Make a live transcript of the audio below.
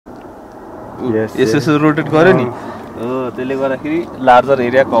यसो रोटेट गर्यो नि त्यसले गर्दाखेरि लार्जर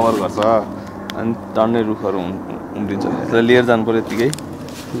एरिया कभर गर्छ अनि टन्ने रुखहरू उम्रिन्छ त्यसलाई लिएर जानु पर्यो यतिकै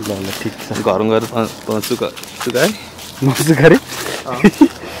ल ठिक छ घरमा गएर सुकाएँ नसुकारे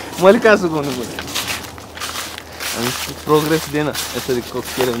मैले कहाँ सुकाउनु पर्यो अनि प्रोग्रेस दिएन यसरी के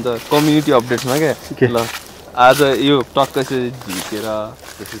अरे हुन्छ कम्युनिटी अपडेट्समा क्या ल आज यो टक्क यसरी झिकेर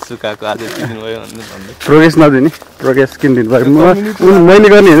त्यसरी सुकाएको आज यति दिन भयो भन्दै प्रोग्रेस नदिने प्रोग्रेस किन दिनु भयो मैले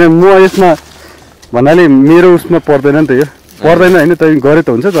गर्ने होइन म यसमा भन्नाले मेरो उसमा पर्दैन नि त यो पर्दैन होइन तै गरे त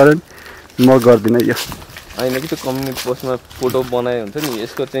हुन्छ तर म गर्दिनँ यो होइन कि त्यो कम्युनिटी पोस्टमा फोटो बनाए हुन्छ नि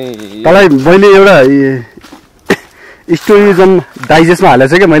यसको चाहिँ तँलाई मैले एउटा स्टोरिजम डाइजेस्टमा हालेको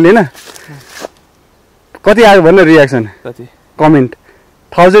छ क्या मैले होइन कति आयो भन्नु रियाक्सन कति कमेन्ट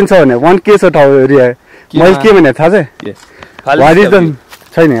 1000 छ भने 1K छ मैले के भने थाहा छ वाट इज द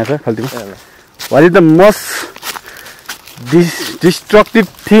छैन यहाँ छ खल्तीमा what is the most destructive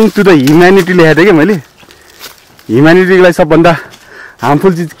thing to the humanity लेखेको थिएँ कि मैले ह्युम्यानिटीलाई सबभन्दा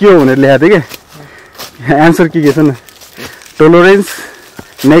हार्मफुल चिज के हो भनेर लेखेको थिएँ कि एन्सर के छ न tolerance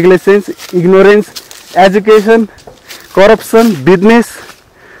negligence ignorance education corruption business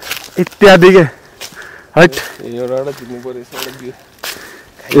इत्यादि के हट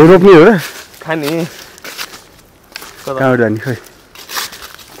यो रोप्ने हो र खाने कहाँबाट जाने खै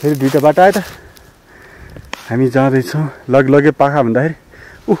फेरि दुईवटा बाटो आयो त हामी जाँदैछौँ लगे पाखा भन्दाखेरि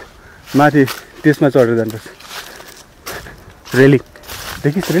माथि त्यसमा चढेर जानुपर्छ रेलिङ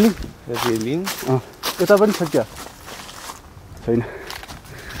देखिस् रेलिङ यता पनि छ क्या छैन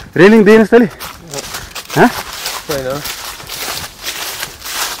रेलिङ दिएनस् तैँले छैन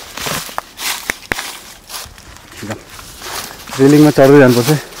रेलिङमा चढ्दै जानुपर्छ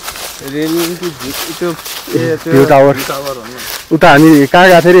रेलिङ त्यो टावर उता हामी कहाँ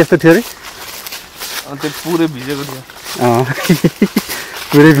गएको थियो अरे यस्तो थियो अरे त्यो पुरै भिजेको थियो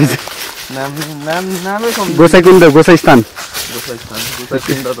पुरै भिजे नामै गोसाइकुण्ड गोसाइस्थान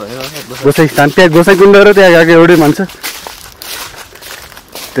गोसाइस्थान त्यहाँ गोसाइकुण्ड र त्यहाँ गएको एउटै मान्छ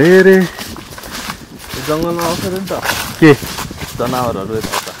धेरै जङ्गलमा आउँछ नि त के जनावरहरू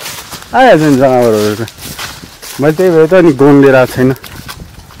आइहाल्छ नि जनावरहरू त मैले त्यही भए त नि गहुँ लिएर आएको छैन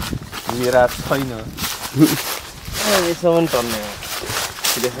लिएर छैन यसो पनि टर्ने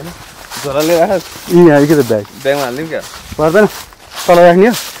देखेन झोला लिएर आएको यी आयो कि त ब्यागमा हाल्ने क्या पर्दैन तल राख्ने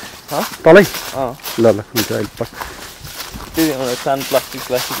हो तलै ल हुन्छ अहिले त्यही सानो प्लास्टिक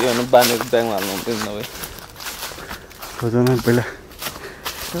यो भने बाँधेर ब्यागमा हाल्नु हुँदैन नभए खोज्न पहिला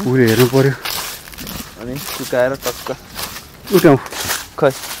उयो हेर्नु पर्यो अनि सुकाएर टक्क उठाउँ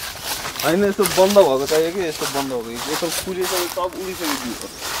खै होइन यस्तो बन्द भएको चाहियो कि यस्तो बन्द भएको यस्तो फुलिसक्यो सब उडिसक्यो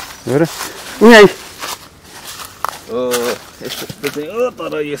हो र उहाँ यस्तो चाहिँ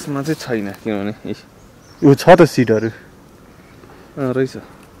तर यसमा चाहिँ छैन किनभने यो छ त सिटहरू रहेछ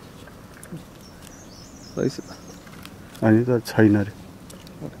अनि त छैन अरे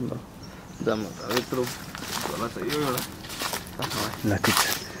जामा यत्रो झोला चाहियो एउटा ल ठिक छ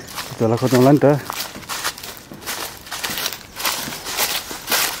झोला खोज्नुला नि त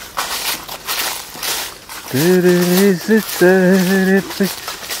तेरे से तेरे पे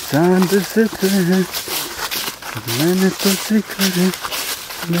चांद से तेरे मैंने तुझसे करे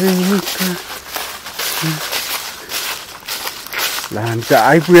ल हामी चाहिँ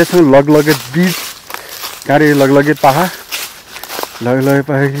आइपुगेछौँ लगलगे बिच गाडी लगलगे पाहा लगलगे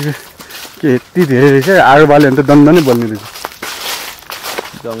पाहा के यति धेरै रहेछ आगो बाल्यो भने त दन्द नै बल्ने रहेछ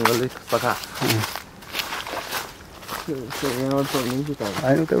जङ्गलै पखा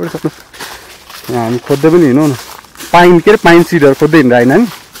आयो त्यहाँबाट सक्नु हामी खोज्दै पनि हिँडौँ न पाइन के अरे पाइन सिडहरू खोज्दै हिँड्दा होइन नि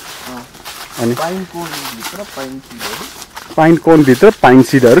अनि पाइन कोनभित्र पाइन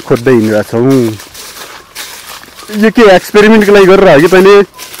सिडहरू खोज्दै हिँडिरहेको छौँ यो के एक्सपेरिमेन्टको लागि गरेर हो कि तैँले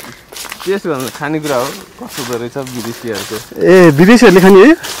टेस्ट गर्नु खानेकुरा हो कस्तो रहेछ विदेशीहरूको ए विदेशीहरूले खाने है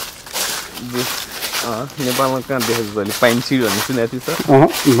नेपालमा कहाँ देखेको मैले पाइन सिड भन्ने सुनेको थिएँ सर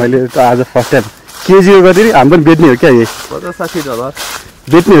मैले त आज फर्स्ट टाइम केजीको कति हामी पनि बेच्ने हो क्या यही 50-60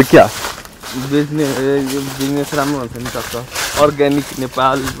 बेच्ने हो क्या बेच्ने यो बिजनेस राम्रो हुन्छ नि सक्छ अर्ग्यानिक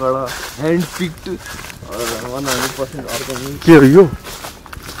नेपालबाट ह्यान्ड पिक्ड 100% अर्ग्यानिक के हो यो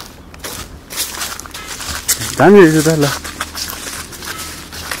दामी रहेछ त ल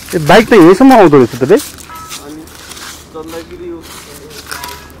ए बाइक त यहीँसम्म आउँदो रहेछ त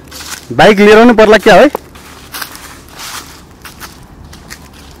बाइक लिएर आउनु पर्ला क्या है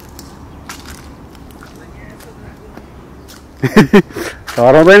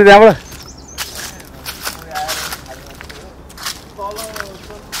हराउँदैन त्यहाँबाट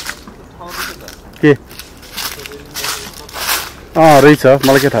के रहेछ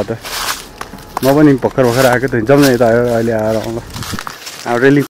मलाई के थाहा त म पनि भर्खर आएको त जम्न यता आयो अहिले आएर आउँला रेलिङ